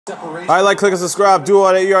Alright, like, click, and subscribe. Do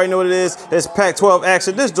all that. You already know what it is. It's Pac-12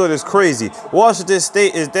 action. This joint is crazy. Washington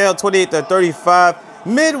State is down 28-35.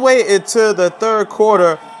 Midway into the third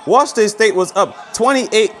quarter, Washington State was up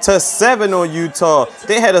 28-7 on Utah.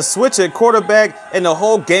 They had a switch at quarterback, and the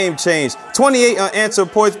whole game changed. 28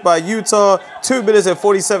 unanswered points by Utah. 2 minutes and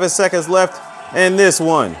 47 seconds left in this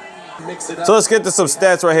one. So let's get to some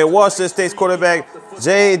stats right here. Washington State's quarterback,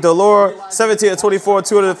 Jay Delore, 17-24,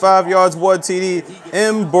 205 yards, 1 TD.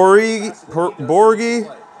 M.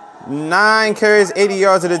 Borghi, 9 carries, 80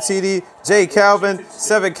 yards of the TD. Jay Calvin,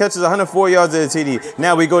 7 catches, 104 yards of the TD.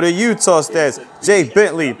 Now we go to Utah stats. Jay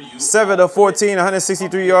Bentley, 7-14,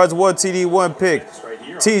 163 yards, 1 TD, 1 pick.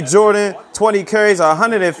 T. Jordan, 20 carries,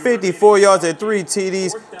 154 yards and 3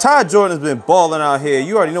 TDs. Ty Jordan has been balling out here.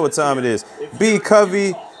 You already know what time it is. B.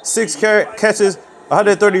 Covey, 6 catches,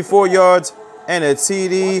 134 yards, and a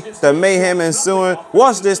TD. The mayhem ensuing.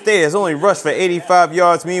 Washington State has only rushed for 85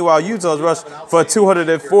 yards. Meanwhile, Utah's rushed for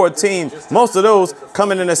 214. Most of those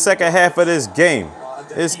coming in the second half of this game.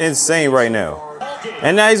 It's insane right now.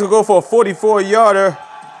 And now he's going to go for a 44-yarder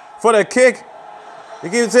for the kick. He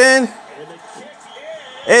gets in.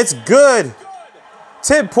 It's good.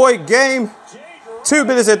 10-point game. 2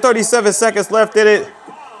 minutes and 37 seconds left in it.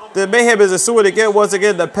 The mayhem is ensuing again. Once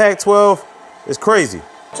again, the Pac-12 is crazy.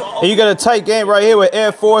 And you got a tight game right here with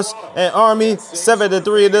Air Force and Army.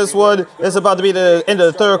 7-3 in this one. It's about to be the end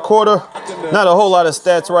of the third quarter. Not a whole lot of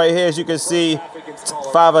stats right here. As you can see,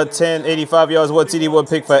 5 of 10, 85 yards, 1 TD, 1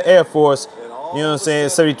 pick for Air Force. You know what I'm saying?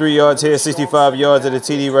 73 yards here, 65 yards of the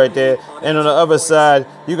TD right there. And on the other side,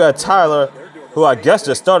 you got Tyler, who I guess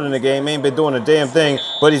just started the game, ain't been doing a damn thing,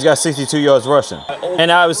 but he's got 62 yards rushing.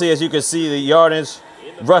 And obviously, as you can see, the yardage,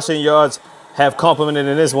 rushing yards have complemented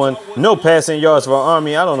in this one. No passing yards for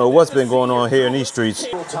Army. I don't know what's been going on here in these streets.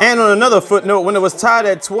 And on another footnote, when it was tied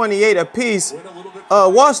at 28 apiece,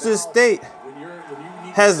 Washington State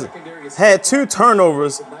has had 2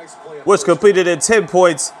 turnovers, which completed at 10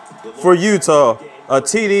 points for Utah, a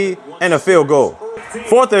TD and a field goal.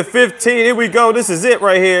 4th and 15, here we go. This is it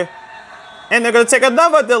right here. And they're going to take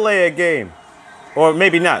another delay of game. Or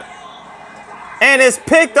maybe not. And it's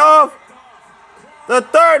picked off. The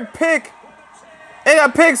 3rd pick. And a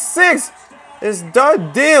pick 6. It's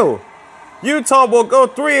done deal. Utah will go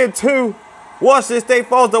 3-2. Washington State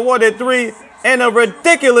falls to 1-3. And a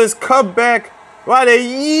ridiculous comeback by the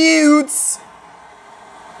Utes.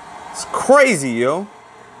 It's crazy, yo.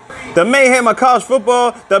 The mayhem of college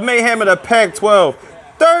football. The mayhem of the Pac-12.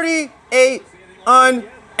 38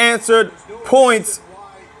 unanswered points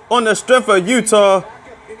on the strength of Utah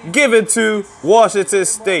given to Washington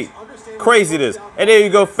State. Crazy this. And there you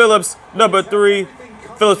go, Phillips, number 3.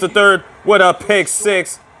 Phillips the 3rd with a pick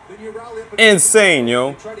 6. Insane,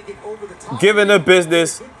 yo. Giving the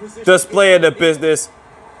business, displaying the business.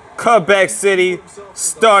 Comeback City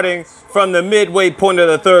starting from the midway point of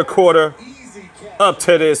the third quarter up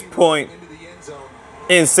to this point.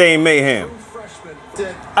 Insane mayhem.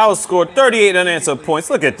 Outscored 38 unanswered points.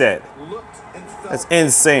 Look at that. That's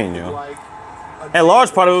insane, yo. And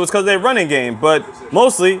large part of it was because of their running game, but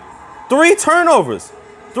mostly 3 turnovers.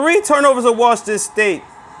 3 turnovers of Washington State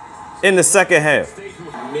in the second half.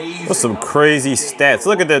 That's some crazy stats.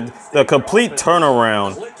 Look at the complete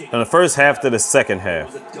turnaround from the first half to the second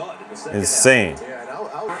half. Insane.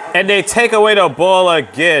 And they take away the ball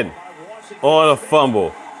again on a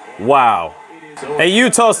fumble. Wow. And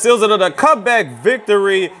Utah steals it on a comeback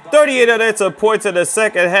victory. 38 unanswered points in the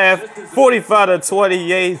second half.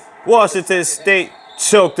 45-28. Washington State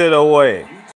choked it away.